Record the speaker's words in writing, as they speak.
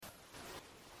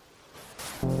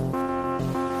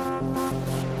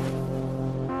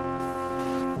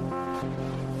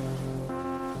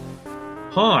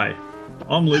Hi,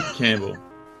 I'm Luke Campbell,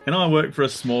 and I work for a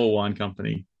small wine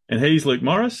company. And he's Luke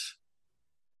Morris.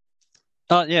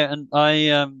 Yeah, and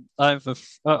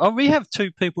we have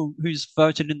two people who's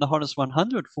voted in the hottest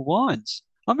 100 for wines.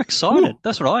 I'm excited. Whew.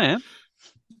 That's what I am.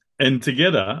 And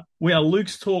together, we are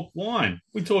Luke's Talk Wine.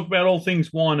 We talk about all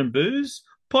things wine and booze,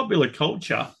 popular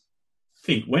culture,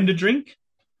 think when to drink,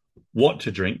 what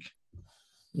to drink,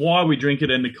 why we drink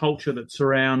it, and the culture that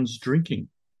surrounds drinking.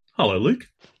 Hello, Luke.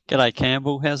 G'day,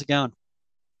 Campbell. How's it going?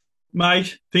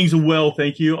 Mate, things are well,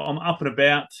 thank you. I'm up and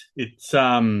about. It's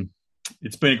been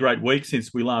a great week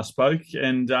since we last spoke,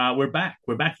 and we're back.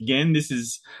 We're back again. This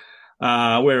is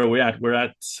where are we at? We're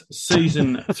at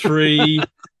season 3,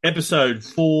 episode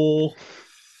 4.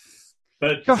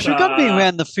 But Gosh, we've got to be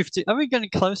around the 50. Are we getting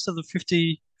close to the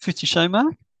 50 show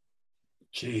mark?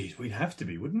 geez, we'd have to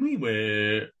be, wouldn't we?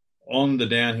 We're on the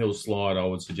downhill slide, I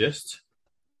would suggest.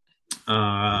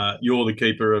 You're the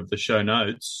keeper of the show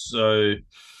notes, so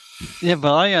Yeah,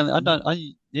 but I don't, but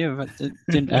I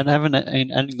haven't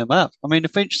been adding them up. I mean,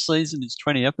 if each season is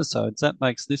 20 episodes, that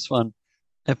makes this one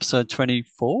episode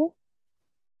 24?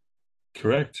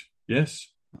 correct. Yes.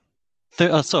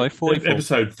 Sorry, 44.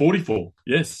 Episode 44.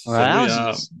 Yes. So we are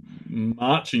Wowzers.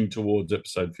 marching towards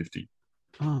episode 50.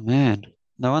 Oh, man.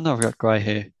 No wonder I've got grey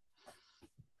hair.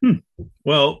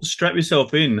 Well, strap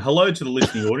yourself in. Hello to the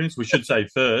listening audience, we should say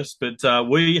first, but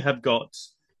we have got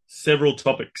several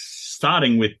topics,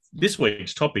 starting with this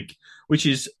week's topic, which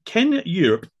is, can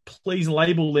Europe please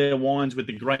label their wines with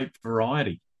the grape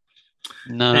variety?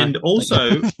 No. And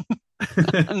also...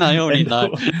 No, you already and,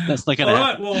 know. That's not going all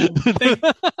to right, happen.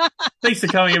 well, thanks for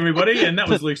coming, everybody, and that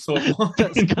was Luke's Talk Wine.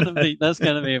 That's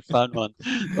gonna be a fun one.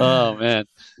 Oh man,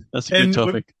 that's a good And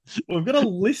topic. we've got a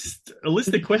list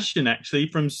of question actually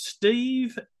from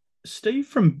Steve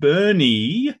from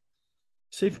Burnie.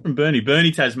 Steve from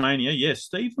Burnie, Tasmania. Yes,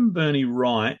 Steve from Burnie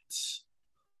writes,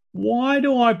 why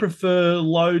do I prefer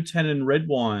low tannin red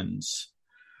wines?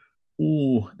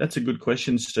 Ooh, that's a good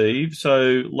question, Steve.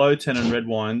 So low tannin red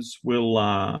wines, we'll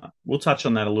touch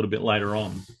on that a little bit later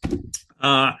on.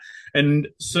 And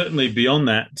certainly beyond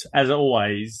that, as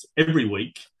always, every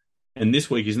week, and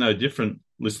this week is no different,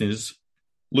 listeners.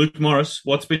 Luke Morris,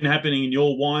 what's been happening in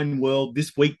your wine world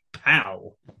this week,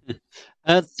 pal?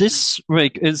 This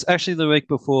week is actually the week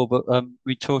before, but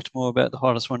we talked more about the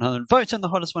hottest 100. Vote in the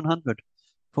hottest 100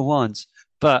 for wines.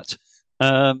 But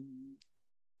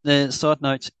the side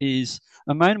note is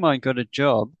a mate of mine got a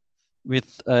job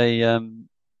with a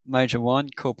major wine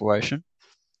corporation,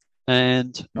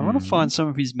 and I want to find some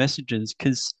of his messages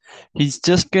because he's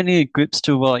just getting a grips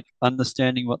to like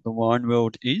understanding what the wine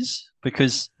world is.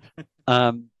 Because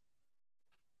um,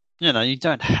 you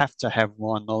don't have to have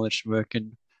wine knowledge to work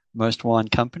in most wine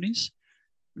companies.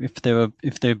 If they're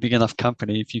a big enough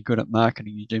company, if you're good at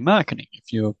marketing, you do marketing.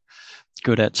 If you're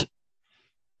good at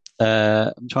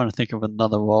I'm trying to think of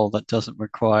another role that doesn't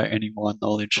require any wine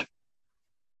knowledge.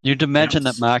 You'd imagine that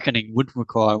Counts. marketing would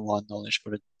require wine knowledge,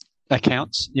 but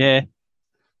accounts, yeah,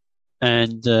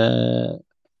 and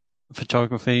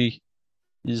photography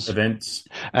is Events.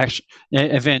 actually yeah,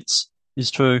 events is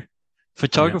true.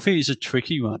 Photography is a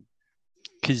tricky one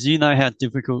because you know how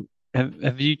difficult.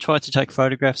 Have you tried to take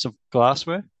photographs of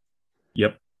glassware?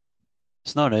 Yep.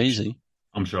 It's not easy.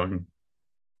 I'm shocking.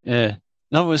 Yeah.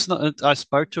 No, it's not. I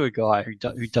spoke to a guy who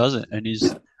does it, and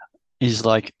he's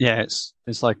like, yeah,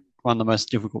 it's like one of the most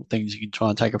difficult things you can try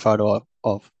and take a photo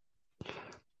of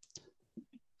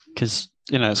because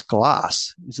it's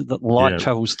glass. Is it that light Yeah.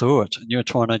 travels through it, and you're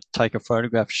trying to take a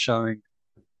photograph showing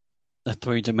a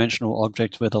three-dimensional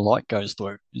object where the light goes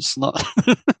through. It's not.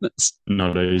 it's,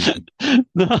 Not easy.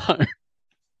 no.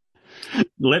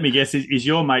 Let me guess, is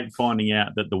your mate finding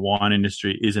out that the wine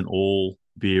industry isn't all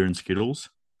beer and Skittles?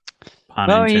 Pun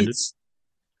Well, intended.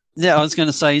 yeah, I was going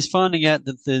to say he's finding out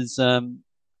that there's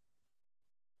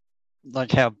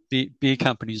like how beer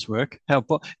companies work.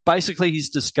 Basically he's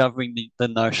discovering the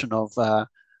notion of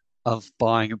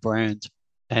buying a brand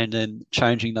and then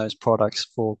changing those products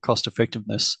for cost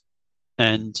effectiveness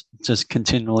and just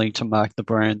continually to mark the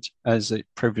brand as it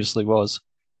previously was.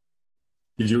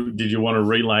 Did you want to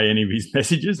relay any of his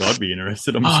messages? I'd be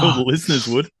interested. I'm sure the listeners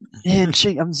would. Yeah,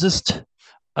 gee,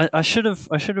 I should have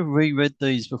reread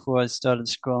these before I started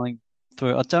scrolling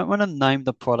through. I don't want to name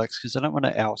the products because I don't want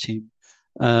to out him.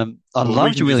 I'd Well, we love to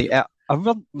can just really out.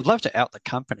 Would love to out the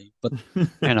company, but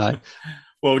you know.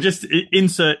 well, just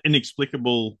insert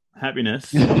inexplicable happiness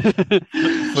for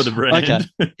the brand.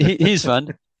 Okay, here's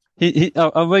one.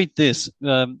 I'll read this.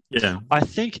 Yeah. I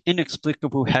think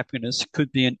inexplicable happiness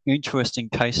could be an interesting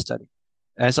case study.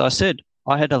 As I said,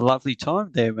 I had a lovely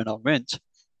time there when I went,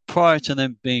 prior to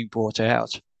them being bought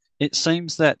out. it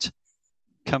seems that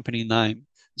company name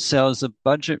sells a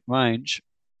budget range,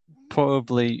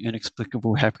 probably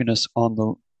inexplicable happiness on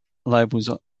the labels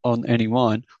on any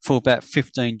wine for about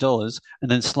 $15,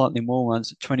 and then slightly more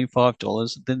ones at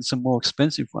 $25, then some more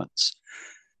expensive ones.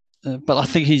 But I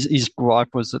think his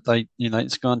gripe was that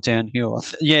it's gone downhill.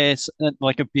 Yeah, it's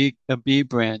like a beer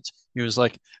brand. He was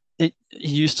like, he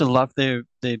used to love their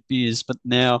beers, but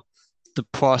now the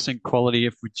price and quality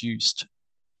have reduced.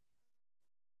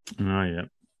 Oh yeah.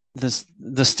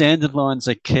 The standard lines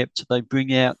are kept. They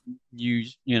bring out new,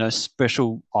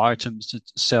 special items to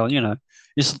sell.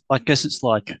 I guess it's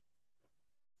like,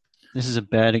 this is a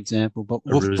bad example, but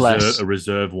A Wolf reserve, Blass, a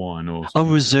reserve wine or a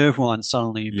something. reserve wine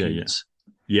suddenly Yeah, yeah, appears.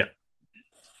 yeah.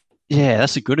 Yeah,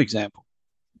 that's a good example.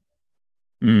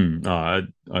 Oh,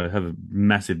 I have a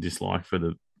massive dislike for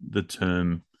the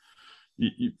term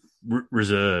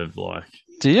reserve. Like,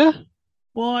 Do you?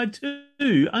 well, I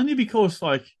do only because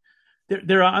like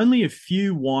there are only a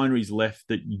few wineries left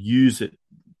that use it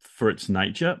for its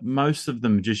nature. Most of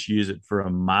them just use it for a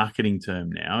marketing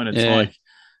term now, and it's Yeah. like,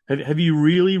 have you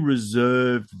really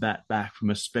reserved that back from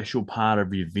a special part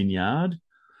of your vineyard?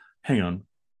 Hang on,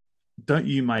 don't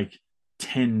you make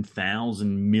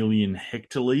 10,000 million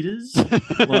hectoliters?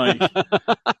 Like,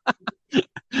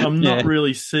 I'm not Yeah.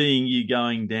 really seeing you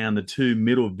going down the two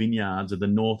middle vineyards of the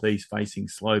northeast facing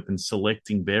slope and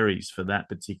selecting berries for that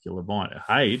particular vine.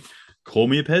 Hey, call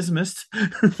me a pessimist,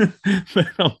 but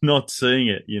I'm not seeing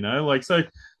it, Like, so,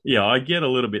 yeah, I get a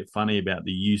little bit funny about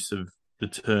the use of the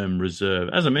term reserve.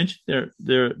 As I mentioned,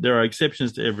 there are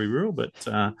exceptions to every rule, but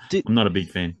Did I'm not a big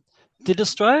fan. did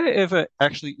Australia ever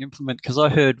actually implement? Because I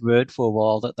heard word for a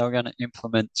while that they were going to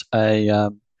implement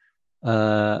a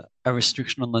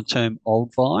restriction on the term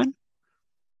old vine,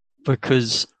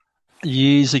 because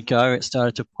years ago it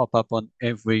started to pop up on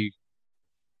every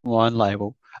wine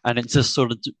label, and it just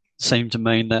sort of seemed to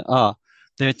mean that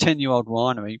they're a 10-year-old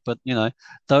winery, but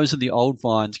those are the old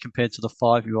vines compared to the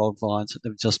 5-year-old vines that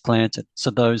they've just planted.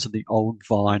 So those are the old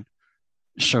vine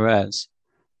Shiraz.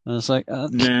 And it's like,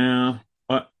 Now,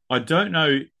 I don't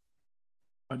know.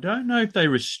 I don't know if they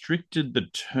restricted the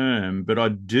term, but I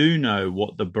do know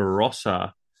what the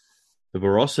Barossa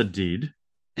did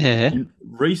yeah,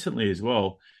 recently as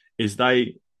well, is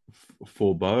they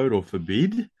forbade or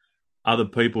forbid other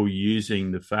people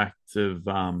using the fact of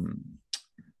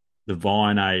the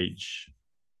vine age.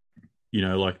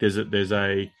 Like there's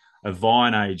a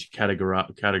vine age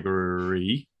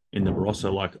category in the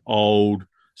Barossa, like old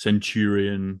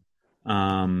Centurion.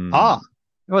 ah, Um,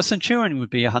 well, Centurion would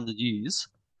be 100 years,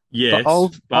 but yes,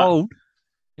 old, but old,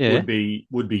 yeah.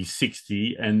 would be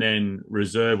 60, and then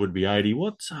reserve would be 80.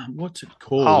 What's it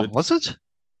called? Oh, was it?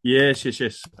 Yes, yes,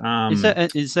 yes. I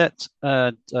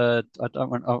don't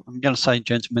want. Oh, I'm going to say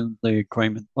gentlemanly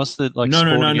agreement. What's the like No,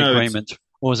 no, no, sporting no. It's agreement,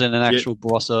 or is it an yeah, actual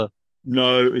Barossa?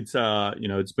 no. It's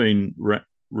it's been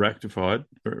rectified,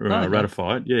 Oh, okay,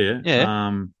 ratified. Yeah, yeah.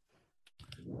 yeah.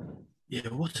 Yeah.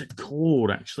 What's it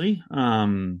called actually?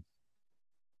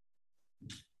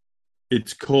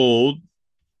 It's called.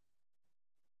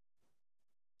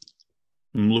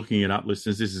 I'm looking it up,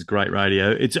 listeners. This is great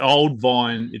radio. It's Old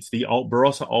Vine. It's the old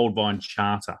Barossa Old Vine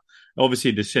Charter.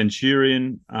 Obviously, the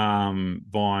Centurion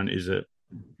vine is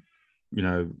you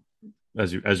know,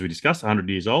 as we discussed, 100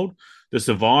 years old. The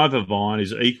Survivor vine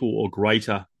is equal or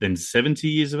greater than 70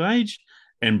 years of age,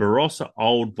 and Barossa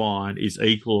Old Vine is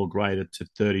equal or greater to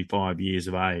 35 years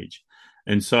of age.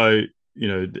 And so,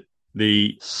 the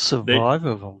the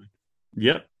Survivor vine.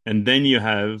 yep. And then you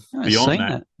have I've seen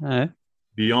that. Yeah.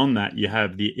 beyond that, you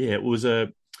have it was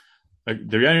the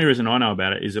only reason I know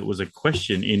about it is it was a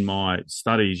question in my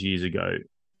studies years ago.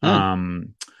 Oh,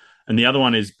 And the other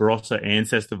one is Barossa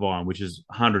Ancestor Vine, which is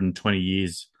 120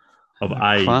 years of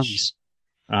age crumbs.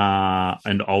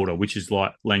 and older, which is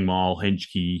like Langmile,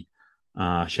 Henschke,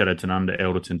 Shadow Tanunda,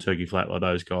 Elderton, Turkey Flat, like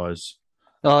those guys.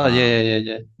 Oh, Um, yeah, yeah,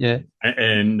 yeah, yeah,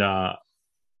 and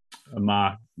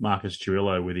Marcus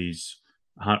Cirillo with his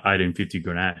 1850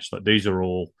 Grenache. Like these are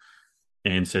all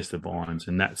ancestor vines,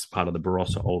 and that's part of the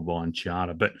Barossa Old Vine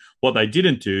Charter. But what they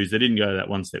didn't do is they didn't go that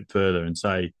one step further and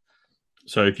say,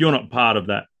 so if you're not part of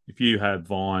that, if you have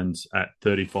vines at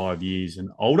 35 years and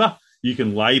older, you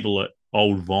can label it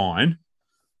old vine,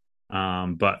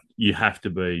 but you have to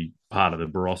be part of the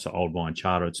Barossa Old Vine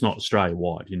Charter. It's not Australia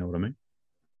wide. You know what I mean?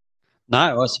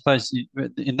 No, I suppose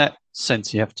in that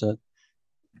sense you have to.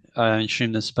 I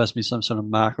assume there's supposed to be some sort of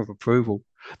mark of approval.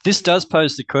 This does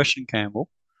pose the question, Campbell.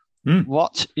 Mm.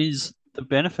 What is the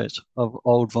benefit of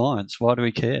old vines? Why do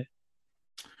we care?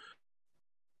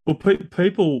 Well,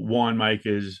 people,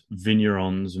 winemakers,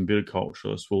 vignerons, and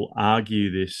viticulturists will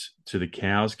argue this to the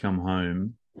cows come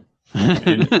home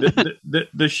And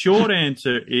the short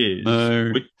answer is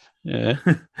No. Yeah.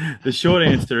 the short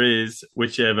answer is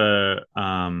whichever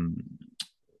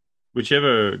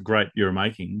grape you're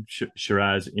making,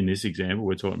 Shiraz in this example,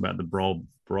 we're talking about the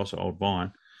Barossa Old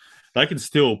Vine, they can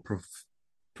still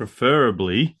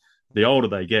preferably, the older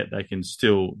they get, they can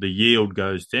still, the yield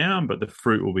goes down, but the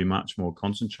fruit will be much more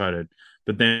concentrated.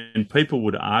 But then people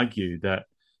would argue that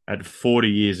at 40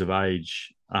 years of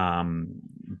age,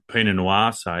 Pinot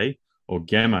Noir, say, or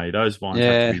Gamay, those vines have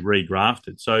to Yeah. be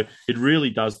regrafted. So it really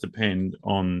does depend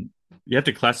on, you have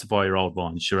to classify your old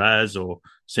vines, Shiraz or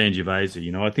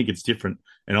Sangiovese. I think it's different.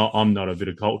 And I'm not a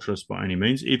viticulturist by any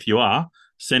means. If you are,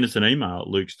 send us an email at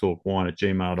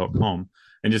lukestalkwine@gmail.com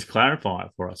and just clarify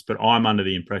it for us. But I'm under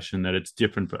the impression that it's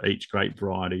different for each grape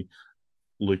variety,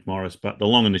 Luke Morris. But the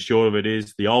long and the short of it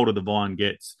is, the older the vine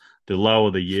gets, the lower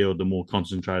the yield, the more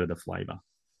concentrated the flavour.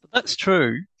 That's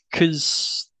true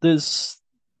because there's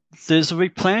a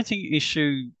replanting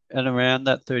issue at around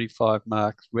that 35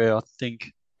 mark where I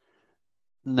think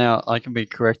now I can be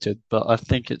corrected, but I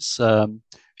think it's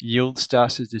yield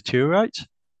starts to deteriorate.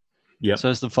 Yep. So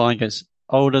as the vine gets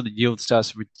older, the yield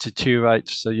starts to deteriorate.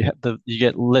 So you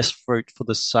get less fruit for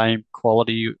the same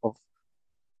quality of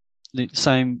the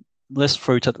same less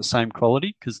fruit at the same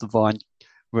quality because the vine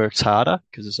works harder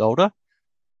because it's older.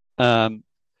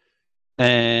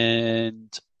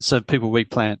 And so people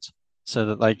replant so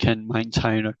that they can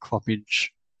maintain a croppage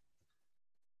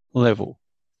level.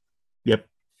 Yep.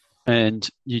 And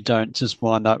you don't just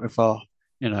wind up with a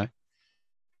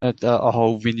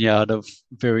whole vineyard of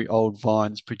very old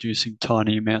vines producing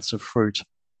tiny amounts of fruit,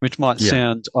 which might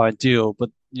sound ideal, but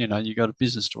you got a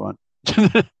business to run.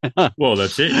 Well,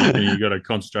 that's it. And you got to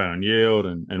concentrate on yield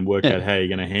and work out how you're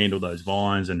going to handle those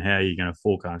vines and how you're going to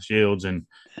forecast yields. And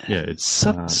it's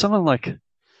someone like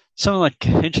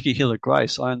Henschke Hill of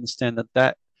Grace. I understand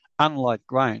that unlike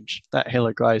Grange, that Hill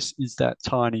of Grace is that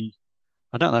tiny.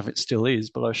 I don't know if it still is,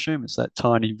 but I assume it's that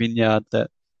tiny vineyard that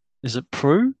is it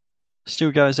Prue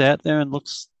still goes out there and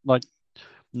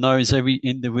knows every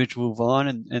individual vine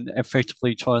and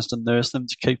effectively tries to nurse them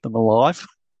to keep them alive.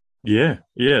 Yeah.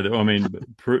 I mean,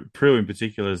 Prue in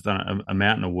particular has done a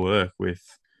mountain of work with,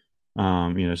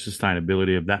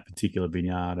 sustainability of that particular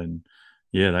vineyard, and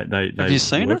they have you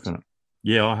seen work it? on it.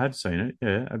 Yeah, I have seen it.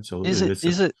 Yeah, absolutely.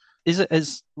 Is it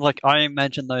as like I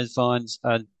imagine those vines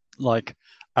are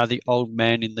the old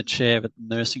man in the chair at the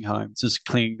nursing home just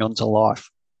clinging onto life?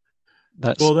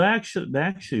 Well, they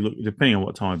actually look, depending on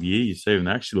what time of year you see them,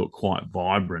 they actually look quite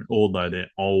vibrant, although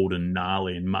they're old and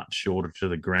gnarly and much shorter to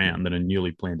the ground than a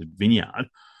newly planted vineyard.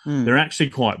 They're actually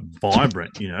quite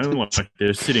vibrant, like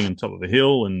they're sitting on top of a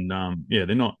hill, and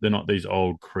they're not these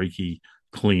old creaky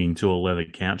clinging to a leather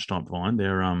couch type vine.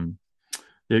 They're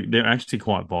actually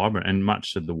quite vibrant, and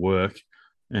much of the work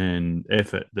and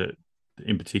effort that,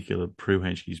 in particular, Prue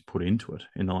Henschke's put into it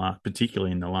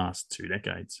particularly in the last 2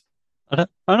 decades. I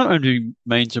don't know if you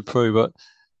mean to Prue, but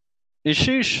is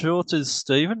she as short as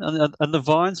Stephen? And the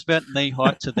vines about knee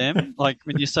height to them? Like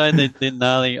when you say they're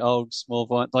gnarly old small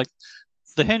vines, like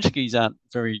the Henschkes aren't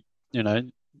very,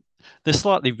 they're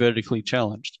slightly vertically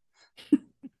challenged.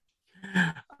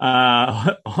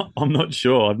 I'm not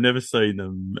sure. I've never seen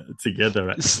them together.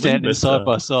 Actually, standing side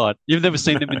by side. You've never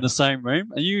seen them in the same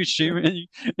room. Are you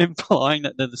implying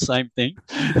that they're the same thing?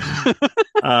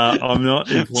 I'm not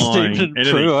implying Stephen and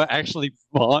Prue are actually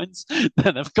vines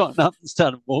that have gotten up and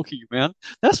started walking around.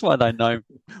 That's why they know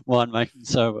winemaking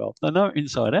so well. They know it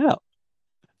inside out.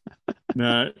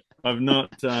 No, I'm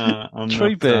not. I'm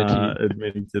Tree not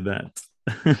admitting to that.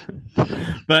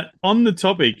 But on the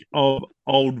topic of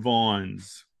old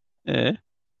vines. Yeah.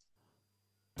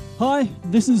 Hi,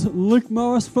 this is Luke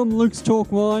Morris from Luke's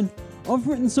Talk Wine. I've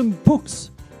written some books,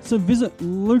 so visit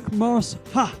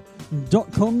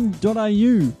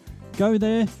lukemorrisha.com.au. Go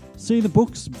there, see the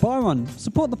books, buy one,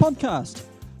 support the podcast.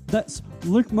 That's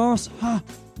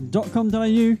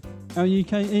lukemorrisha.com.au,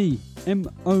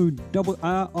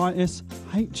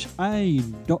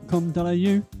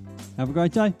 lukemorrisha.com.au. Have a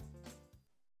great day.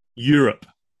 Europe.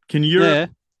 Can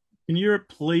Europe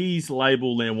please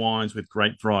label their wines with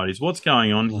grape varieties? What's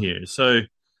going on here? So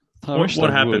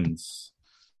what happens?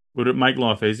 Would it make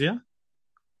life easier?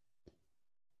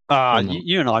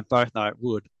 You and I both know it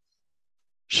would.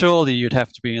 Surely you'd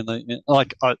have to be I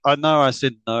know I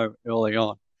said no early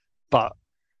on, but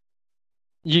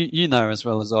you know as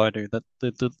well as I do that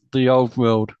the old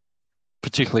world,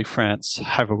 particularly France,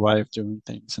 have a way of doing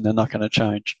things and they're not going to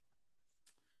change.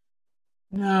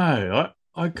 No,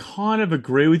 I kind of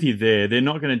agree with you there. They're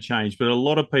not going to change, but a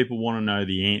lot of people want to know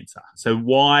the answer. So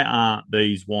why aren't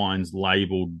these wines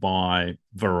labelled by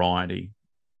variety?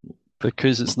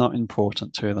 because it's not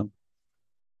important to them.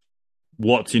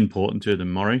 What's important to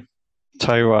them, Maury?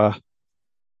 Terroir.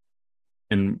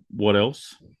 And what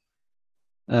else?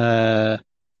 That's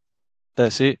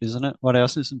it, isn't it? What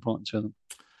else is important to them?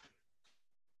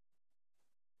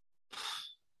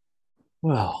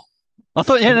 Well, I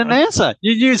thought you had an answer.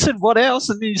 You said what else,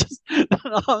 and you just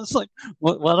I was like,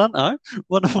 well, I don't know.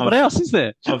 What else is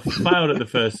there? I've failed at the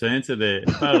first answer there.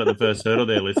 Failed at the first hurdle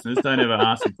there, listeners. Don't ever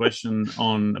ask a question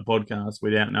on a podcast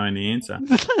without knowing the answer.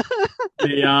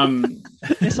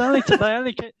 It's only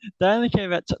they only care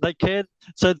about they care.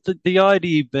 So the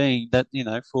idea being that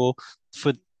for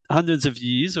hundreds of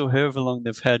years or however long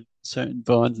they've had certain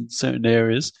vines in certain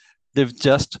areas, they've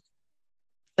just,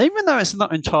 even though it's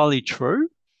not entirely true,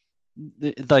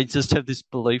 they just have this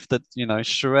belief that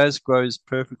Shiraz grows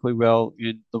perfectly well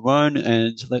in the Rhone,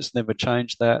 and let's never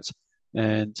change that.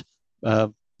 And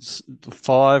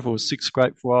 5 or 6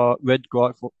 red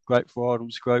grape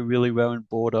varietals grow really well in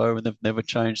Bordeaux, and they've never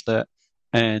changed that.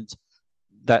 And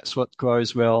that's what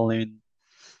grows well in.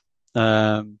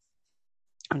 I'm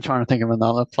trying to think of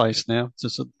another place now.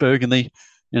 Just Burgundy.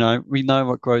 We know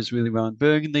what grows really well in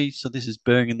Burgundy, so this is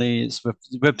Burgundy. It's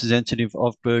representative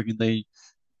of Burgundy.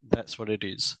 That's what it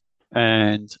is.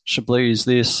 And Chablis is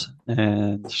this,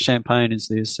 and Champagne is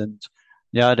this, and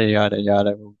yada yada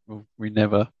yada. We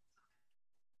never.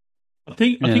 I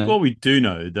think what we do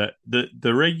know that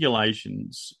the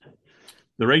regulations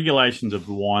of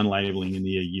the wine labeling in the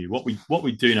EU. What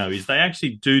we do know is they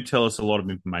actually do tell us a lot of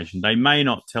information. They may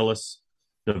not tell us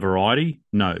the variety,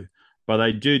 no, but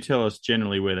they do tell us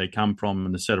generally where they come from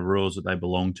and the set of rules that they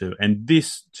belong to. And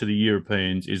this, to the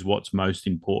Europeans, is what's most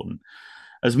important.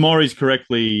 As Maury's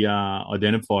correctly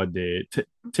identified there,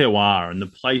 terroir and the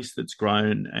place that's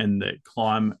grown and the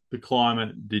climate,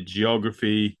 the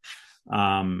geography,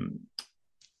 that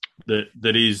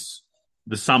is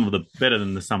the sum of the better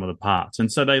than the sum of the parts.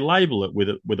 And so they label it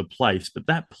with a place, but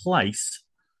that place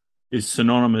is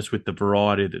synonymous with the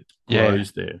variety that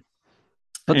grows there.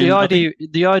 But and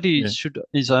the idea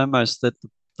is almost that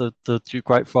the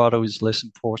grape varietal is less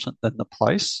important than the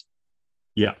place.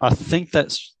 Yeah, I think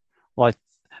that's like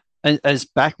as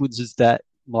backwards as that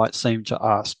might seem to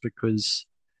us, because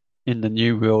in the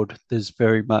New World there's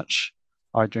very much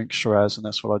I drink Shiraz and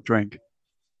that's what I drink.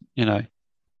 You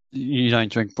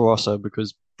don't drink Barossa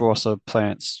because Barossa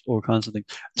plants all kinds of things.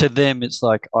 To them, it's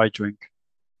like I drink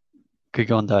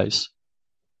Gigondes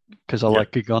because I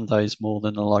like Gigondes more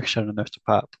than I like Chateauneuf du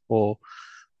Pape, or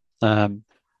I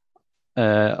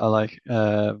like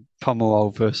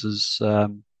Pomerol versus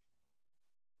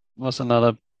what's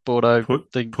another Bordeaux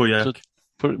thing? Pauillac.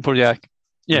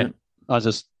 Yeah,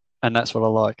 and that's what I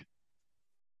like.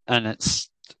 And it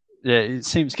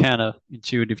seems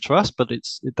counterintuitive to us, but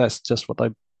that's just what they.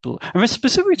 I mean,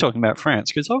 specifically talking about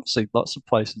France, because obviously lots of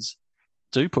places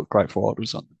do put grape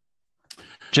varietals on them.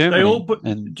 Germany, they all put,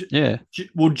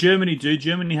 Well, Germany do.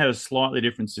 Germany has a slightly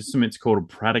different system. It's called a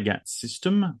Pradigat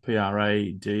system,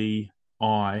 Pradikat,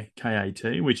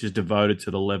 which is devoted to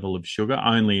the level of sugar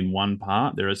only in one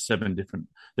part. There are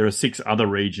 6 other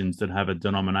regions that have a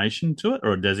denomination to it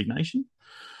or a designation.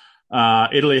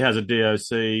 Italy has a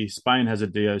DOC, Spain has a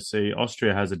DOC,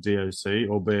 Austria has a DOC,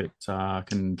 albeit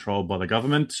controlled by the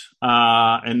government,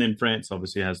 and then France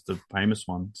obviously has the famous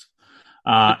ones.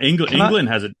 England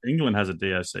has a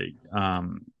DOC.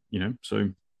 So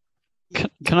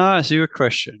can I ask you a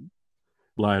question?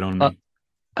 Lay it on me.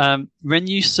 When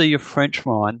you see a French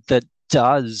wine that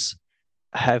does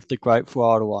have the grape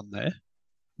varietal on there,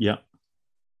 yeah,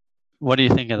 what do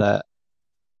you think of that?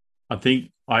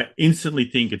 I instantly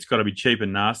think it's got to be cheap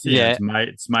and nasty. Yeah. And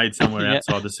it's made somewhere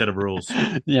outside the set of rules.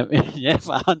 Yeah,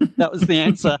 that was the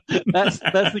answer. That's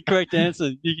the correct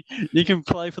answer. You can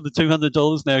play for the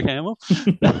 $200 now, Campbell.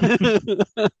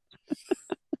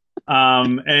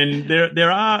 And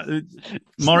there are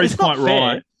Maury's quite fair,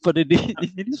 right, but it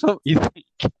is what you think.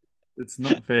 It's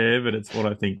not fair, but it's what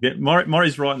I think.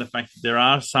 Maury's right in the fact that there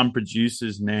are some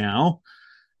producers now,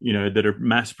 that are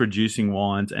mass producing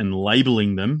wines and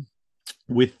labeling them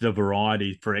with the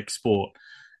variety for export.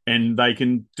 And they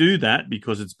can do that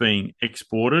because it's being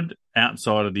exported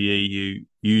outside of the EU,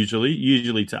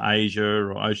 usually to Asia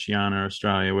or Oceania,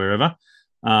 Australia, wherever.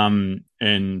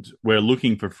 And we're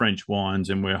looking for French wines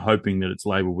and we're hoping that it's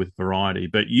labeled with variety.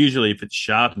 But usually if it's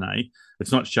Chardonnay,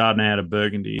 it's not Chardonnay out of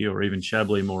Burgundy or even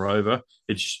Chablis, moreover.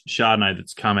 It's Chardonnay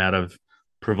that's come out of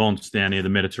Provence down near the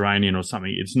Mediterranean or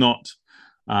something. It's not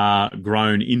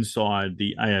grown inside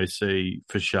the AOC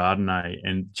for Chardonnay,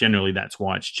 and generally that's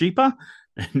why it's cheaper.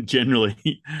 And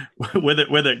generally,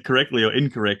 whether correctly or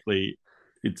incorrectly,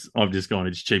 it's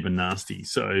cheap and nasty.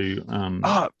 So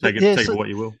take it for what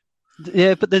you will.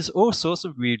 Yeah, but there's all sorts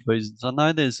of weird reasons. I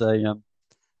know there's a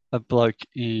bloke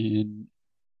in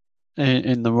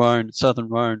the Rhone, Southern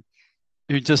Rhone,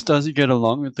 who just doesn't get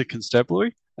along with the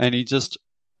constabulary, and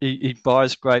he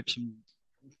buys grapes from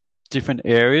different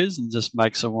areas and just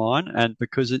makes a wine. And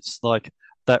because it's like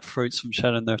that fruit's from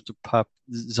Chateauneuf du Pape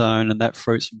zone and that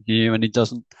fruit's from here, and he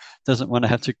doesn't want to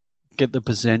have to get the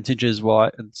percentages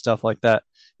right and stuff like that.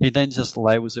 He then just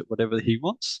labels it whatever he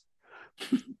wants,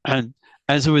 and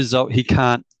as a result, he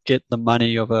can't get the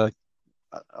money of a.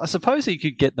 I suppose he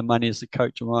could get the money as the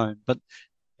Cote du Rhone, but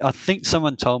I think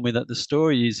someone told me that the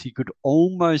story is he could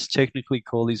almost technically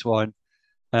call his wine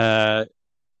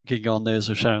Gigondes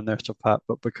or Chateauneuf du Pape,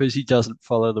 but because he doesn't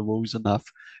follow the rules enough,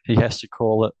 he has to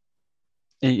call it.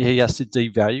 He has to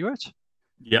devalue it.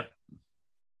 Yep.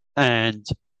 And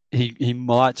he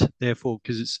might, therefore,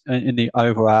 because it's in the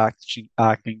overarching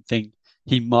thing,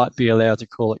 he might be allowed to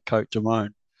call it Cote du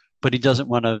Rhone, but he doesn't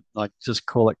want to just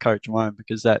call it Cote du Rhone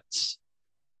because that's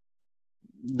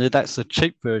the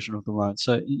cheap version of the Rhone.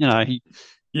 So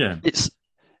it's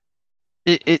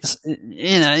you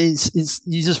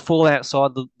just fall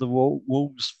outside the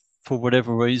rules for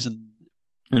whatever reason.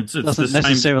 It doesn't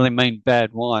necessarily mean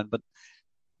bad wine, but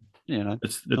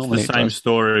it's the same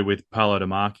story with Paolo Di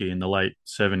Marchi in the late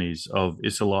 70s of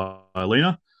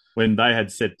Isola when they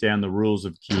had set down the rules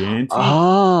of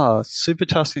Chianti. Super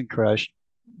Tuscan creation.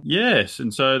 Yes,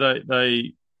 and so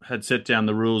they had set down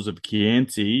the rules of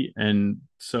Chianti, and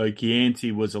so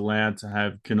Chianti was allowed to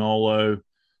have Canolo,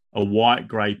 a white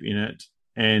grape in it,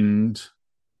 and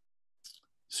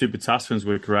Super Tuscans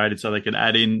were created so they could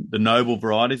add in the noble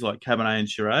varieties like Cabernet and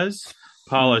Shiraz.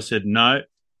 Paolo said, no,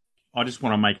 I just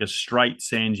want to make a straight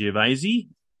Sangiovese.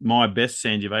 My best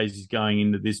Sangiovese is going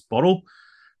into this bottle,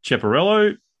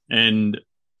 Ceparello, and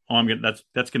that's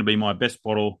going to be my best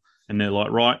bottle. And they're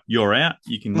like, right, you're out.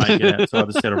 You can make it outside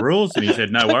the set of rules. And he said,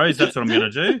 no worries, that's what I'm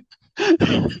going to do.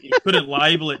 He couldn't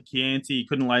label it Chianti. He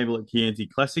couldn't label it Chianti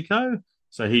Classico.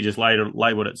 So he just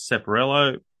labeled it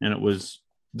Ceparello, and it was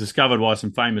discovered by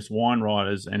some famous wine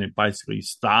writers, and it basically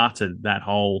started that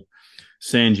whole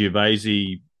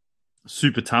Sangiovese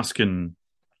Super Tuscan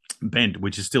bent,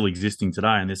 which is still existing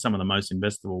today, and there's some of the most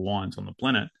investable wines on the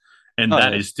planet. And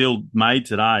that is still made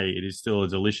today. It is still a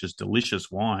delicious, delicious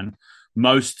wine.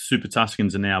 Most Super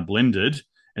Tuscans are now blended,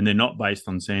 and they're not based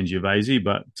on Sangiovese,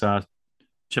 but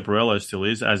Ceparello still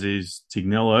is, as is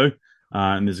Tignello,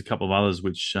 and there's a couple of others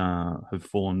which have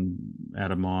fallen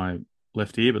out of my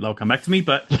left ear, but they'll come back to me.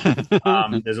 But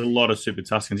there's a lot of Super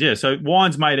Tuscans. Yeah, so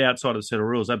wines made outside of the set of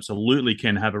rules absolutely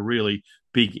can have a really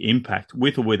big impact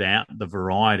with or without the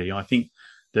variety. I think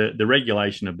the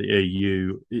regulation of the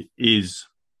EU is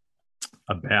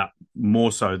about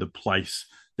more so the place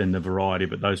than the variety,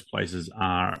 but those places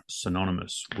are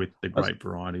synonymous with the grape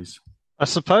varieties. I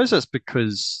suppose that's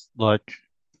because,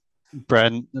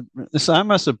 it's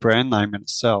almost a brand name in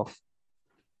itself.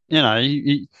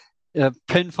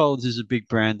 Penfolds is a big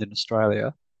brand in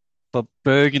Australia, but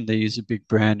Burgundy is a big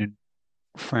brand in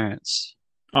France.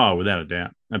 Oh, without a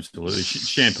doubt. Absolutely.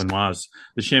 Champenoise.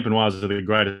 The Champenoise are the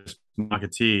greatest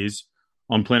marketeers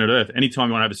on planet Earth. Anytime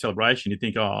you want to have a celebration, you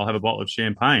think, I'll have a bottle of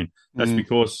champagne. That's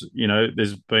because,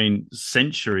 there's been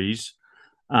centuries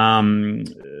of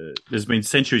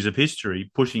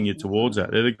history pushing you towards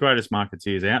that. They're the greatest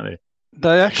marketeers out there.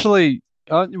 They actually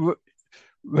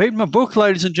read my book,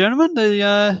 ladies and gentlemen,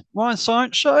 the Wine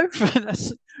Science Show.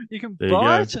 You can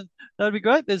buy it, and that'd be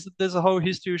great. There's a whole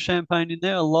history of champagne in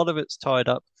there. A lot of it's tied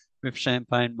up with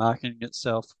champagne marketing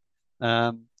itself.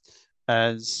 Do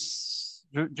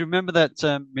you remember that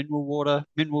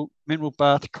mineral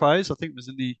bath craze? I think it was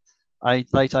in the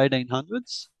late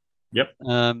 1800s. Yep.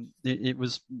 It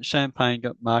was champagne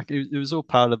got marketed. It was all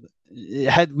part of it. It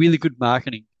had really good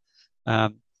marketing.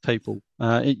 People.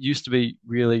 It used to be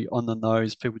really on the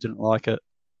nose. People didn't like it,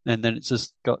 and then it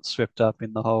just got swept up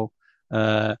in the whole.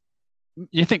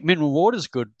 You think mineral water is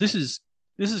good? This has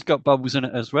got bubbles in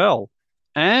it as well,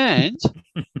 and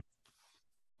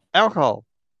alcohol.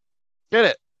 Get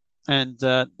it? And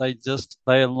they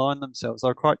aligned themselves.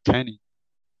 They're quite canny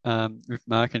with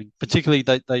marketing. Particularly,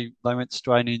 they went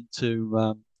straight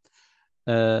into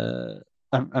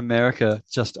America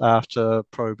just after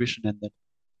Prohibition ended,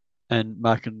 and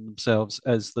marketed themselves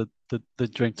as the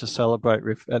drink to celebrate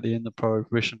with at the end of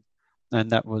Prohibition, and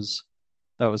that was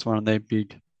one of their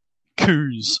big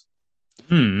coups.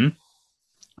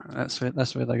 That's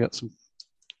where they got some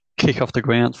kick off the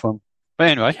ground from. But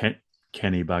anyway,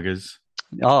 canny buggers.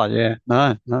 Oh yeah,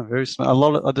 no, very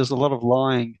smart. There's a lot of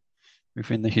lying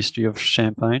within the history of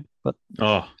champagne, but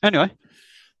anyway,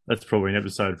 that's probably an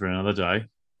episode for another day.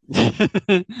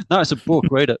 No, it's a book.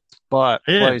 Read it. Buy it,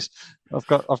 Yeah. please. I've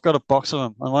got a box of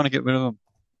them. I want to get rid of them.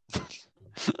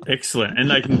 Excellent. And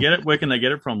they can get it. Where can they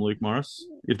get it from, Luke Morris?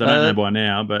 If they don't know by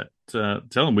now, but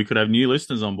tell them we could have new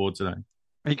listeners on board today.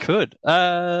 We could.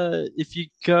 If you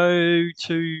go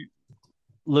to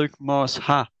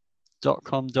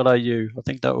lukemorrisha.com.au, I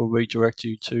think that will redirect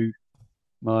you to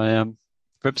my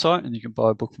website, and you can buy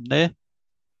a book from there.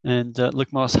 And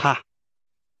Luke Morris Ha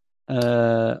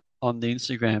on the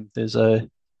Instagram, there's a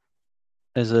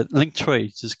link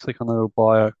tree. Just click on the little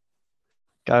bio.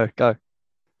 Go.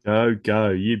 Go,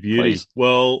 you beauty. Please.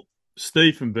 Well,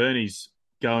 Steve from Bernie's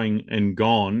going and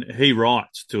gone. He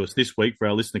writes to us this week for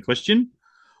our listener question.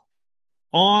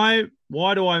 Why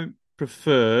do I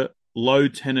prefer low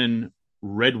tannin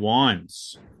red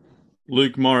wines?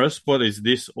 Luke Morris, what is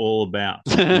this all about?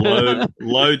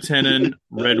 Low tannin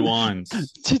red wines.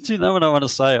 Do you know what I want to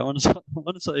say? I want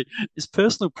to say it's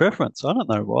personal preference. I don't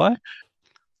know why.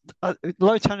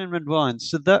 Low tannin red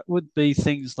wines. So that would be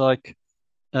things like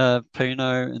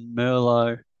Pinot and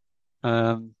Merlot,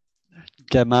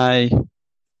 Gamay,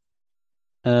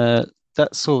 that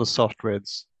sort of soft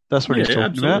reds. That's what he's talking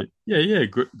absolutely. about. Yeah.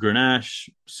 Grenache,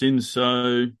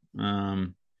 Cinsault,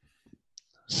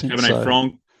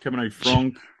 Cinsault. Cabernet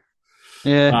Franc,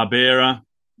 Yeah. Barbera.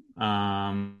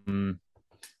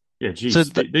 Geez, So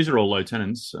these are all low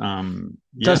tannins.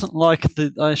 Doesn't like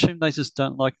I assume they just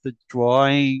don't like the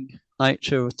drying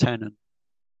nature of tannin.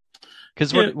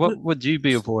 Because what would you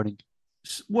be avoiding?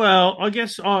 Well, I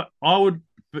guess I would.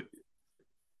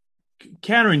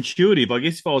 Counterintuitive, I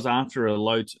guess if I was after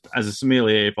as a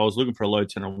sommelier, if I was looking for a low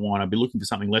tannin wine, I'd be looking for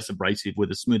something less abrasive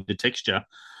with a smoother texture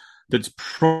that's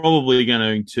probably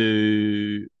going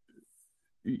to,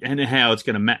 and how it's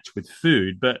going to match with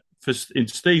food. But in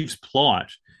Steve's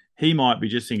plight, he might be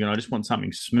just thinking, I just want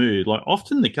something smooth. Like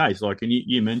often the case, like, and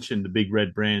you mentioned the Big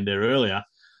Red brand there earlier,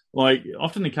 like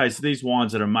often the case, these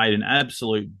wines that are made in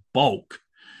absolute bulk,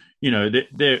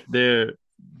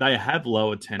 they have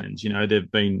lower tannins.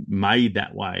 They've been made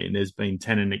that way, and there's been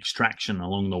tannin extraction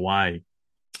along the way.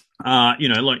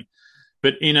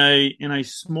 But in a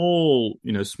small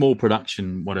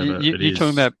production, whatever it is. You're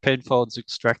talking about Penfolds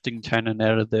extracting tannin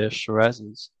out of their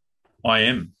Shirazes. I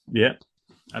am, yeah,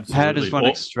 absolutely. How does one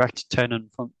extract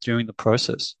tannin during the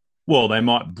process? Well, they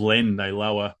might blend. They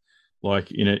lower,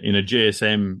 like in a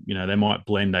GSM. They might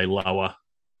blend a lower.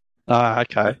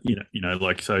 Okay.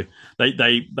 So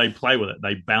they play with it.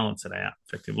 They balance it out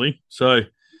effectively. So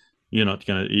you're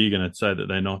gonna say that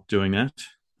they're not doing that?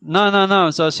 No.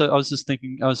 So I was just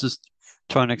thinking. I was just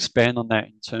trying to expand on that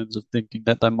in terms of thinking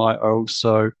that they might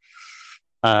also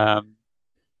not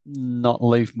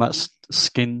leave much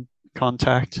skin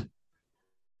contact,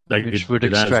 which would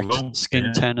extract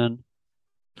skin tannin.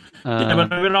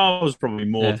 But I was probably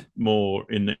more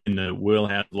in the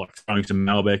wheelhouse, like throwing some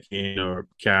Malbec in or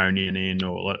Carignan in,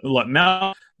 or like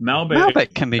Malbec.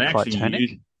 Malbec can be quite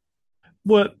tannic.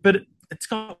 But it's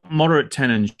got moderate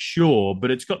tannin, sure,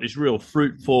 but it's got this real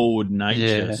fruit forward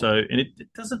nature. Yeah. So, and it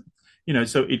doesn't,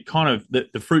 so it kind of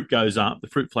the fruit goes up, the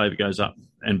fruit flavor goes up,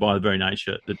 and by the very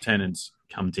nature, the tannins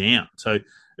come down. So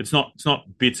it's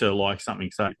not bitter like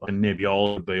something like a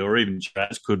Nebbiolo would be, or even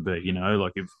Shiraz could be.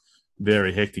 Like if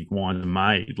very hectic wines are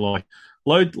made, like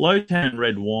low tannin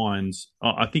red wines.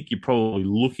 I think you're probably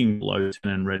looking for low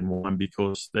tannin red wine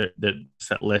because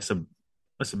that's less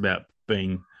about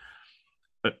being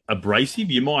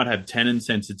abrasive. You might have tannin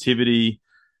sensitivity.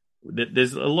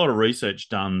 There's a lot of research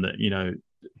done that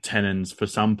tannins for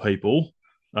some people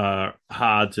are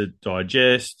hard to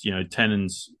digest.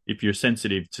 Tannins, if you're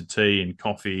sensitive to tea and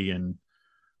coffee, and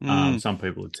some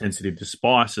people are sensitive to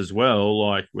spice as well,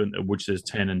 like which there's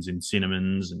tannins in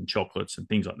cinnamons and chocolates and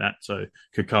things like that. So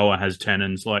cocoa has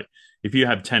tannins. Like if you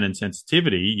have tannin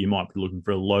sensitivity, you might be looking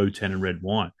for a low tannin red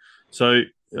wine. So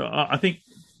I think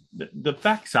the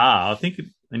facts are, I think,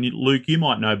 and Luke, you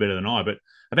might know better than I, but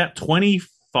about 25%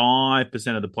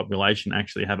 of the population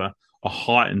actually have a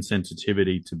heightened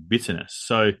sensitivity to bitterness.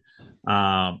 So,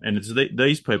 and it's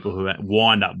these people who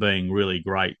wind up being really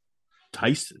great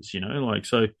tasters,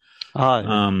 so.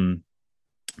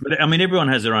 But I mean, everyone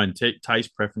has their own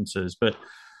taste preferences, but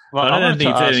I don't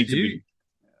think it's anything to be.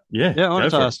 Yeah, I wanted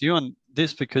to ask you on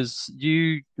this because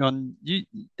you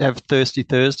have Thirsty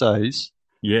Thursdays.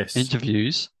 Yes.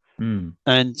 Interviews.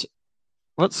 And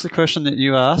what's the question that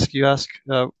you ask? You ask,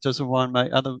 is the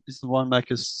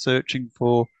winemaker searching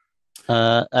for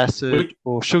acid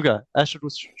or sugar? Acid or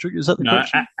sugar? Is that the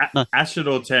question? No, acid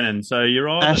or tannin. So you're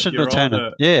either acid or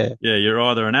tannin. You're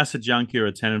either an acid junkie or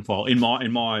a tannin file. In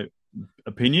my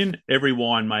opinion, every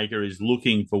winemaker is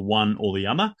looking for one or the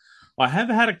other. I have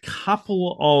had a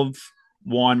couple of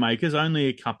winemakers, only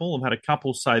a couple. I've had a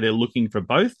couple say they're looking for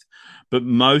both, but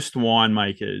most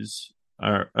winemakers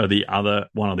are the other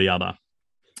one or the other.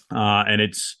 And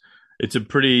it's a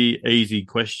pretty easy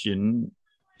question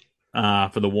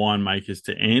for the winemakers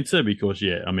to answer because,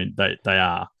 yeah, I mean, they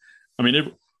are. I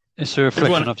mean, it's a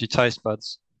reflection of your taste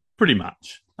buds. Pretty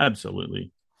much.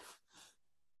 Absolutely.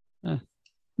 Yeah.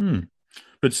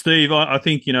 But Steve, I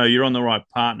think, you're on the right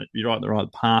path. You're on the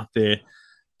right path there.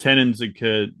 Tannins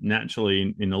occur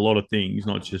naturally in a lot of things,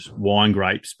 not just wine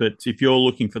grapes. But if you're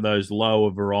looking for those lower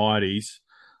varieties,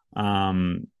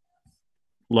 lower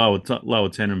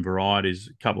tannin varieties,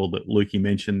 a couple that Lukey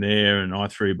mentioned there, and I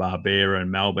threw Barbera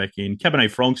and Malbec in.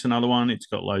 Cabernet Franc's another one. It's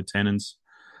got low tannins.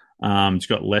 It's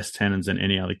got less tannins than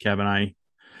any other Cabernet.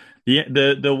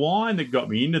 The wine that got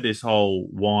me into this whole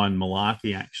wine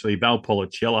malarkey, actually,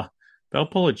 Valpolicella.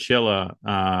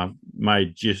 Valpolicella,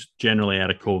 made just generally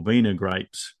out of Corvina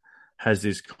grapes, has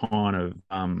this kind of,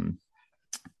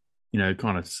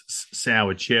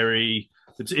 sour cherry.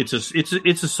 It's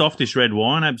a softish red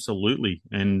wine, absolutely,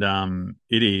 and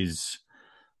it's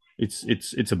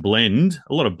a blend.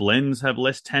 A lot of blends have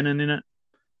less tannin in it.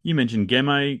 You mentioned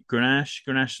Gamay, Grenache.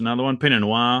 Grenache's another one. Pinot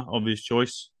Noir, obvious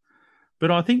choice. But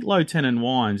I think low tannin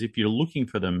wines, if you're looking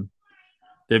for them,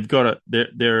 they're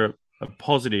a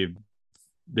positive.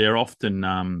 They're often,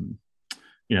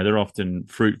 they're often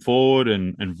fruit forward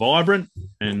and vibrant,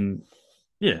 and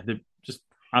yeah, they're just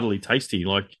utterly tasty.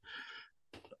 Like,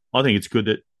 I think it's good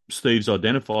that Steve's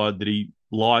identified that he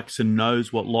likes and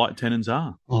knows what light tannins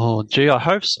are. Oh, gee, I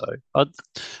hope so. I'd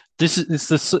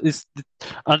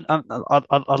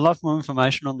love more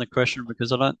information on the question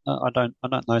because I don't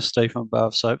know Stephen Bar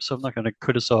of Soap, so I'm not going to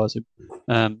criticise him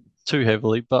too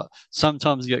heavily. But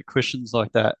sometimes you get questions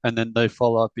like that, and then they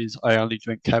follow up is I only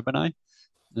drink Cabernet.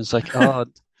 And it's like,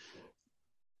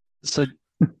 so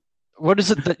what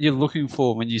is it that you're looking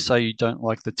for when you say you don't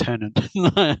like the tannin?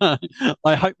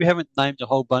 I hope you haven't named a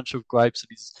whole bunch of grapes and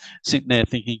he's sitting there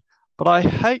thinking, but I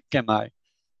hate Gamay.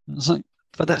 It's like,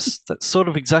 but that's sort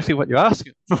of exactly what you're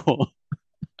asking for.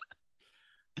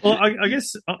 Well, I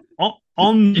guess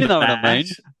on you know that, what I mean.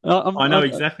 I know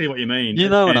exactly what you mean. You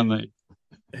know what I mean.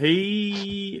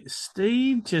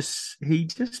 Steve just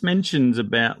mentions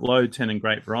about low tannin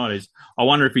grape varieties. I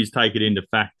wonder if he's taken into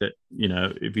fact that,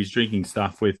 if he's drinking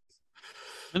stuff with.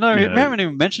 No, we haven't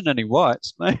even mentioned any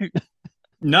whites, mate.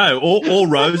 No, or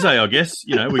rosé, I guess.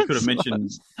 We could have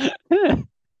mentioned. Yeah.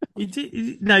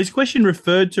 No, his question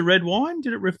referred to red wine.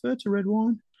 Did it refer to red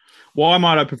wine? Why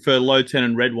might I prefer low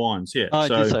tannin red wines? Yeah, I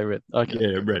did say red. Okay.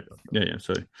 Yeah, red. Yeah.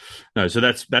 So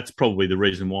that's probably the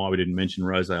reason why we didn't mention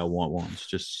rosé or white wines.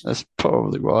 Just that's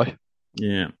probably why.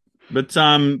 Yeah, but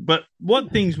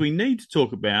what things we need to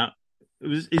talk about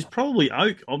is probably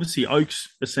oak. Obviously,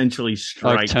 oak's essentially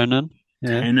straight oak tannin.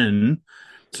 Yeah. Tannin.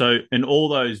 So, and all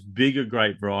those bigger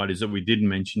grape varieties that we didn't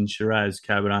mention, Shiraz,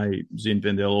 Cabernet,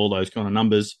 Zinfandel, all those kind of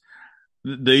numbers,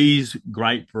 these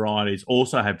grape varieties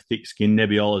also have thick skin.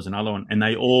 Nebbiola is another one, and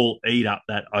they all eat up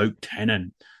that oak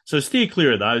tannin. So steer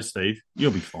clear of those, Steve.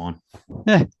 You'll be fine.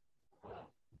 Yeah.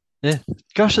 Yeah.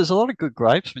 Gosh, there's a lot of good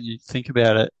grapes when you think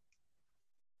about it.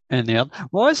 And the other,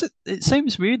 why is it? It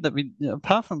seems weird that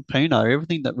apart from Pinot,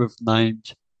 everything that we've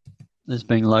named as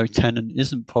being low tannin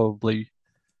isn't probably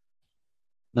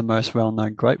the most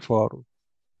well-known grape varietal.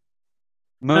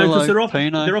 Merlot,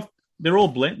 Pinot. They're all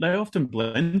blend. They often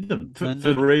blend them for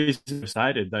the reasons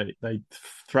stated. They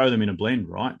throw them in a blend,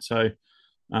 right? So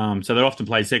they often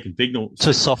play second signal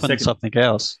to soften something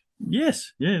else.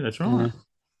 Yes, yeah, that's right.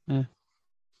 Yeah.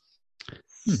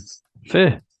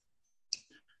 Fair.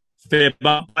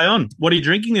 But play on. What are you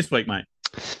drinking this week, mate?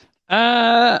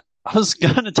 I was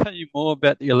going to tell you more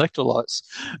about the electrolytes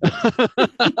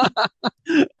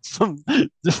from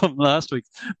last week,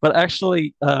 but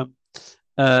actually,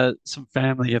 some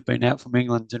family have been out from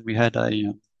England, and we had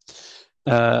a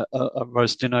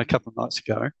roast dinner a couple of nights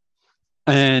ago,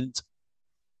 and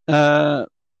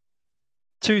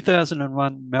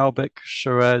 2001 Malbec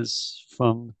Shiraz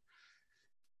from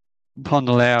Pont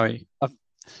de Lowry.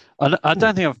 I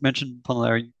don't think I've mentioned Pont de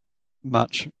Lowry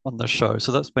much on the show,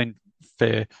 so that's been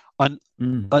fair. I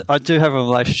do have a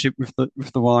relationship with the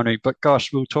winery, but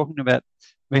gosh, we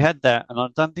had that, and I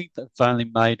don't think they've only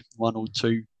made one or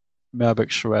two Malbec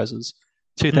Shirazes.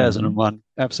 2001,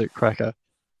 absolute cracker.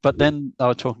 But then they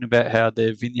were talking about how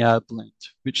their vineyard blend,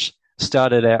 which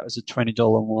started out as a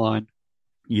 $20 wine.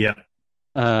 Yeah.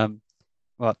 20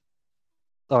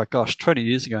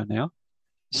 years ago now,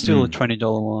 still a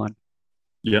 $20 wine.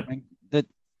 Yeah.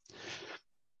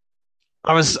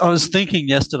 I was thinking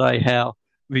yesterday how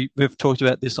we've talked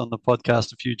about this on the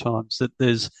podcast a few times, that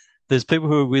there's there's people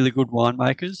who are really good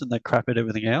winemakers and they crap at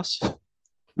everything else.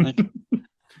 Like,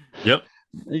 Yep.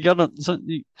 you got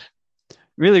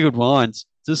really good wines,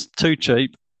 just too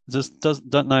cheap. Just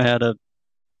don't know how to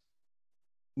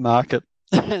market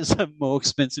as a more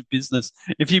expensive business.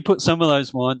 If you put some of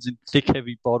those wines in thick,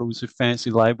 heavy bottles with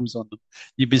fancy labels on them,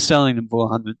 you'd be selling them for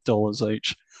 $100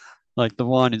 each. Like the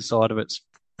wine inside of it's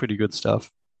pretty good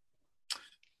stuff.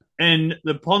 And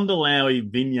the Pondalawi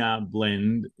Vineyard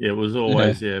blend, it was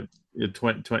always 20,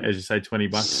 as you say,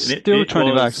 $20. And Still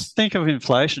 $20. Think of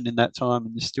inflation in that time,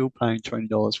 and you're still paying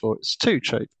 $20 for it. It's too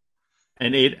cheap.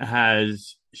 And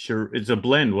it's a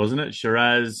blend, wasn't it?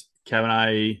 Shiraz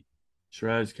Cabernet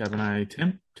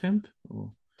Temp.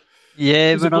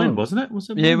 Yeah, it was a blend, wasn't it?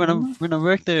 When I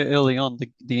worked there early on,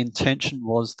 the intention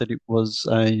was that it was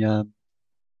a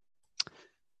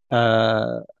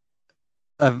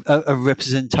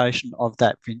representation of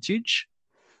that vintage.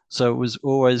 So it was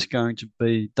always going to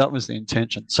be, that was the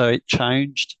intention. So it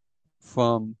changed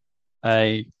from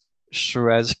a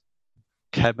Shiraz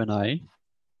Cabernet.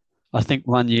 I think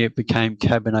one year it became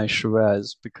Cabernet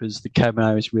Shiraz because the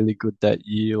Cabernet was really good that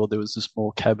year, or there was a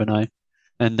small Cabernet.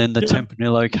 And then the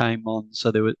Tempranillo came on.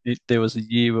 So there was a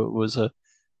year where it was a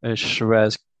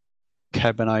Shiraz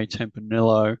Cabernet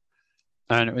Tempranillo.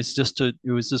 And it was just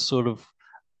sort of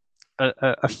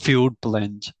a field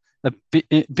blend, a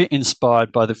bit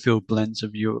inspired by the field blends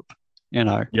of Europe, you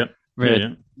know. Yep.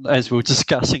 As we were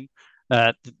discussing,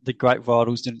 the great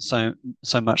varietals didn't so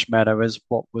much matter as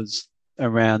what was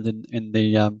around in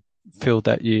the field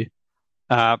that year.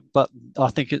 But I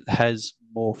think it has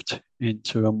morphed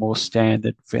into a more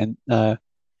standard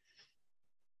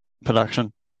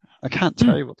production. I can't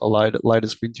tell you what the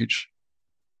latest vintage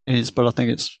is, but I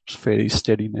think it's fairly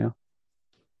steady now.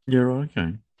 Yeah, right,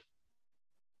 okay.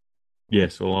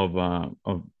 Yes, well,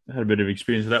 I've had a bit of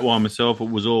experience with that wine myself. It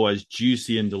was always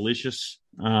juicy and delicious.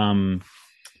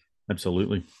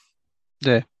 Absolutely.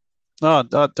 Yeah. No,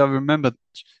 I remember.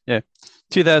 Yeah,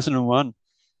 2001.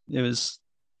 It was,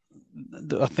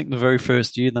 I think, the very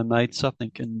first year they made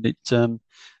something, and it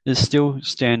is still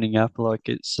standing up like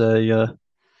it's ready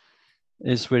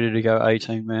to go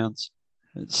 18 rounds.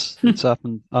 It's up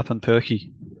and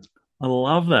perky. I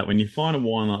love that when you find a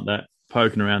wine like that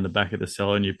poking around the back of the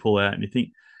cellar and you pull out and you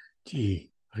think,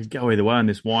 gee, I could go either way on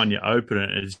this wine. You open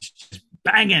it and it's just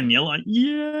banging. You're like,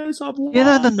 yes, I've won. You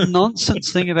know, the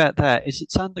nonsense thing about that is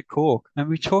it's under cork. And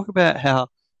we talk about how,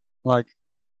 like,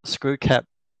 screw cap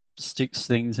sticks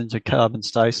things into carbon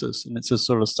stasis and it just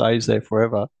sort of stays there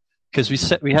forever. Because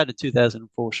we had a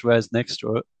 2004 Shiraz next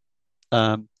to it.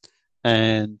 And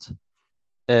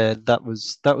that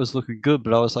was looking good.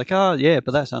 But I was like, oh, yeah,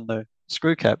 but that's under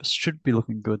screw cap. It should be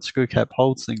looking good. Screw cap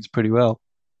holds things pretty well.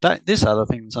 This other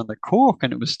thing was under cork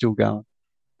and it was still going.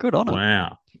 Good on it.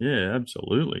 Wow. Yeah,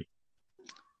 absolutely.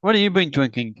 What have you been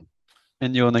drinking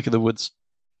in your neck of the woods?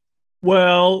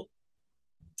 Well,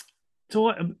 so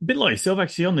a bit like yourself,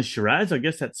 actually, on the Shiraz. I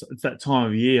guess it's that time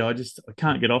of year. I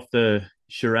can't get off the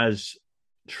Shiraz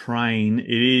train. It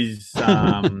is.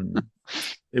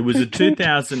 It was a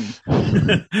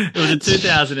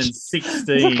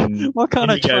 2016. What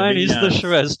kind of train is the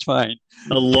Shiraz train?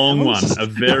 A long one, a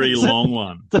very long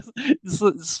one.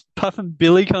 Is Puffin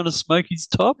Billy kind of smoke his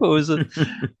top, or is it?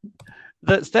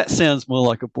 That sounds more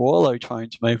like a Boilo train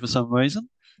to me for some reason.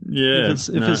 Yeah. If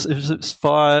it's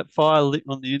fire lit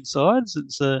on the insides,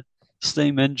 it's a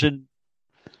steam engine.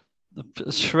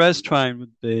 The Shiraz train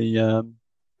would be. I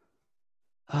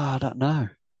don't know.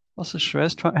 What's a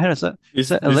Shiraz train? How does that? Is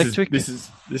that electric? This is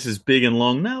big and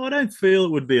long. No, I don't feel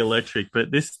it would be electric,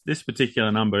 but this particular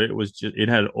number, it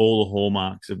had all the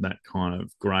hallmarks of that kind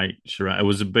of great Shiraz. It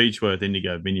was a Beechworth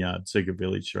Indigo Vineyard Secret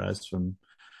Village Shiraz from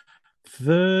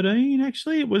 13.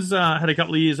 Actually, it was had a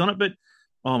couple of years on it, but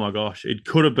oh my gosh, it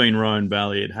could have been Rhone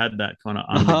Valley. It had that kind of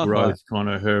undergrowth, kind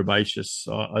of herbaceous.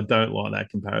 I don't like that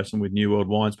comparison with New World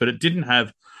wines, but it didn't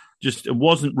have it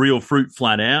wasn't real fruit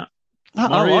flat out.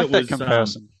 I like that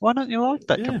comparison. Why don't you like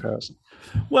that comparison?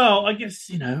 Well, I guess,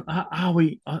 are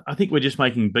we? I think we're just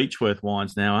making Beechworth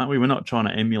wines now, aren't we? We're not trying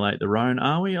to emulate the Rhone,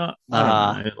 are we? I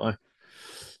don't know.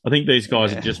 I think these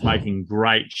guys are just making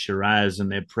great Shiraz and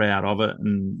they're proud of it.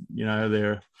 And,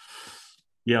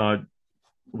 it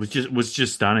was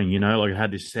just stunning, like it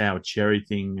had this sour cherry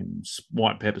thing and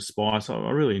white pepper spice. I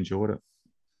really enjoyed it.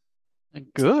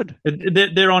 Good.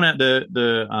 They're on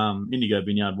the Indigo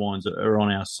Vineyard wines are on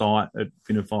our site at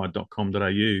vinified.com.au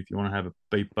if you want to have a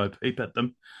peep at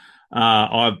them.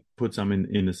 I've put some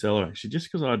in the cellar actually,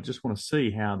 just because I just want to see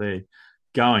how they're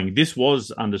going. This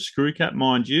was under screw cap,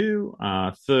 mind you.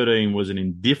 13 was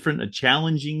a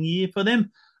challenging year for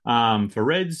them. for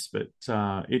reds, but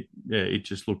it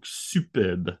just looks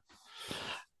superb.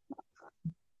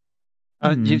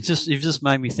 You've just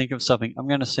made me think of something. I'm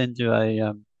going to send you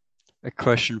a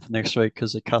question for next week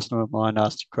because a customer of mine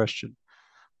asked a question.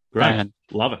 Great, and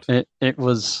love it.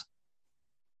 It's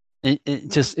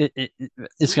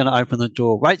going to open the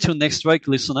door. Wait till next week,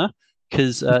 listener,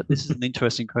 because this is an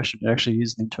interesting question. It actually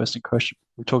is an interesting question.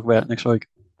 We'll talk about it next week.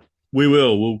 We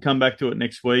will. We'll come back to it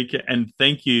next week. And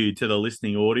thank you to the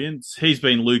listening audience. He's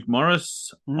been Luke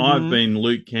Morris. Mm-hmm. I've been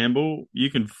Luke Campbell. You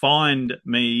can find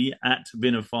me at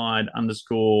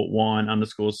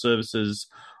vinified_wine_services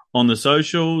on the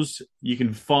socials. You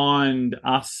can find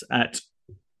us at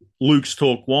Luke's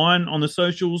Talk Wine on the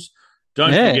socials.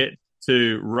 Don't forget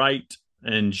to rate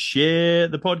and share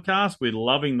the podcast. We're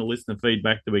loving the listener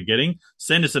feedback that we're getting.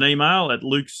 Send us an email at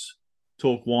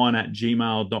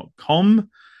lukestalkwine@gmail.com.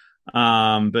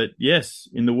 But yes,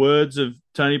 in the words of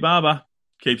Tony Barber,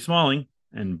 keep smiling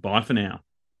and bye for now.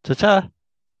 Ta-ta.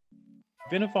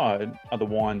 Vinified are the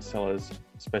wine sellers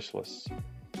specialists.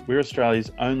 We're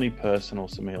Australia's only personal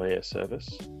sommelier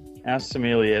service. Our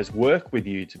sommeliers work with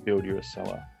you to build your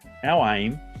cellar. Our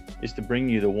aim is to bring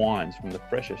you the wines from the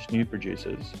freshest new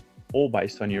producers, all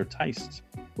based on your tastes.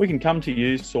 We can come to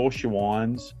you, source your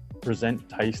wines, present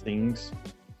tastings.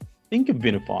 Think of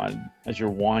Vinified as your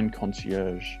wine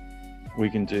concierge. We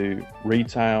can do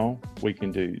retail, we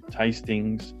can do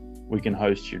tastings, we can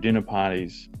host your dinner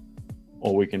parties,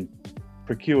 or we can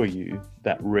procure you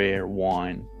that rare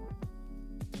wine.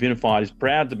 Vinified is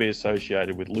proud to be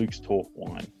associated with Luke's Talk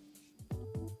Wine.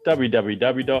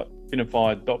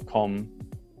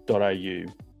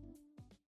 www.vinified.com.au